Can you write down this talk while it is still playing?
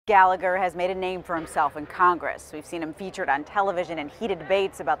Gallagher has made a name for himself in Congress. We've seen him featured on television in heated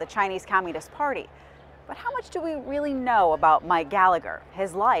debates about the Chinese Communist Party. But how much do we really know about Mike Gallagher,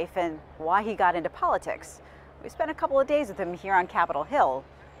 his life, and why he got into politics? We spent a couple of days with him here on Capitol Hill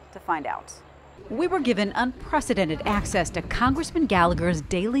to find out. We were given unprecedented access to Congressman Gallagher's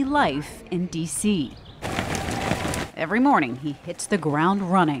daily life in D.C. Every morning, he hits the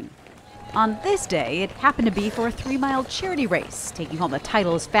ground running. On this day, it happened to be for a 3-mile charity race, taking home the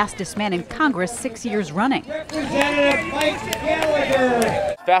title as fastest man in Congress 6 years running. Representative Mike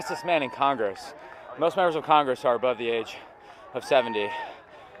Gallagher. Fastest man in Congress. Most members of Congress are above the age of 70,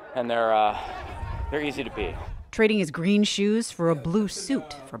 and they're easy to beat. Trading his green shoes for a blue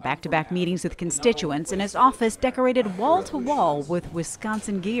suit for back-to-back meetings with constituents in his office decorated wall-to-wall with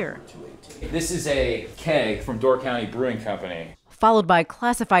Wisconsin gear. This is a keg from Door County Brewing Company. Followed by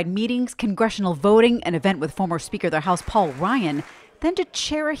classified meetings, congressional voting, an event with former Speaker of the House Paul Ryan, then to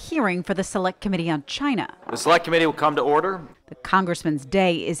chair a hearing for the Select Committee on China. The Select Committee will come to order. The congressman's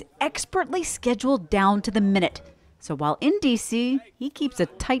day is expertly scheduled down to the minute. So while in D.C., he keeps a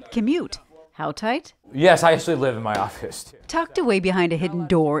tight commute. How tight? Yes, I actually live in my office, too. Tucked away behind a hidden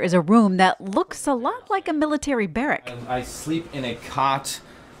door is a room that looks a lot like a military barrack. I sleep in a cot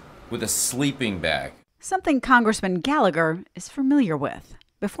with a sleeping bag. Something Congressman Gallagher is familiar with.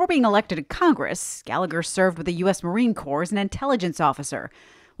 Before being elected to Congress, Gallagher served with the U.S. Marine Corps as an intelligence officer,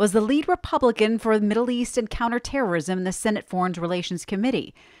 was the lead Republican for the Middle East and counterterrorism in the Senate Foreign Relations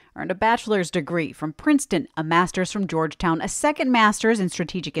Committee, earned a bachelor's degree from Princeton, a master's from Georgetown, a second master's in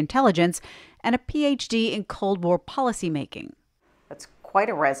strategic intelligence, and a Ph.D. in Cold War policymaking. That's quite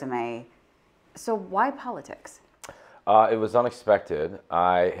a resume. So why politics? It was unexpected.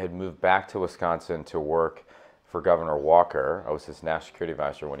 I had moved back to Wisconsin to work for Governor Walker. I was his national security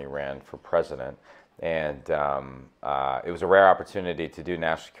advisor when he ran for president. And it was a rare opportunity to do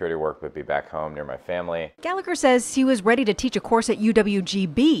national security work, but be back home near my family. Gallagher says he was ready to teach a course at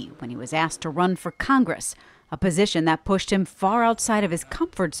UWGB when he was asked to run for Congress, a position that pushed him far outside of his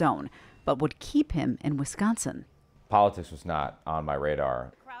comfort zone, but would keep him in Wisconsin. Politics was not on my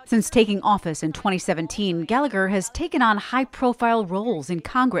radar. Since taking office in 2017, Gallagher has taken on high-profile roles in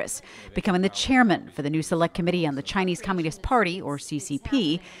Congress, becoming the chairman for the new Select Committee on the Chinese Communist Party, or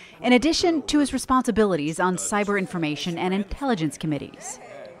CCP, in addition to his responsibilities on cyber information and intelligence committees.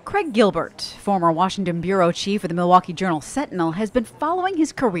 Craig Gilbert, former Washington bureau chief of the Milwaukee Journal-Sentinel, has been following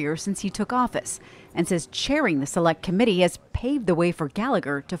his career since he took office and says chairing the Select Committee has paved the way for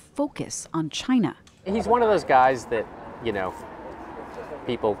Gallagher to focus on China. He's one of those guys that,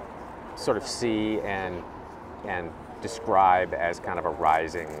 people sort of see and describe as kind of a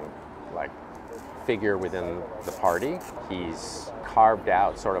rising figure within the party. He's carved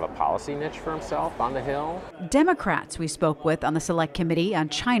out sort of a policy niche for himself on the Hill. Democrats we spoke with on the Select Committee on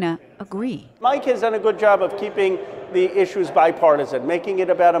China agree. Mike has done a good job of keeping the issues bipartisan, making it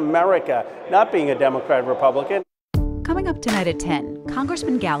about America, not being a Democrat Republican. Coming up tonight at 10,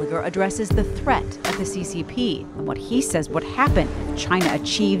 Congressman Gallagher addresses the threat of the CCP and what he says would happen if China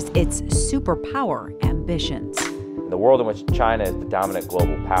achieves its superpower ambitions. The world in which China is the dominant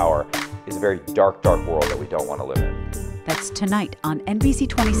global power is a very dark, dark world that we don't want to live in. That's tonight on NBC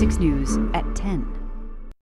 26 News at 10.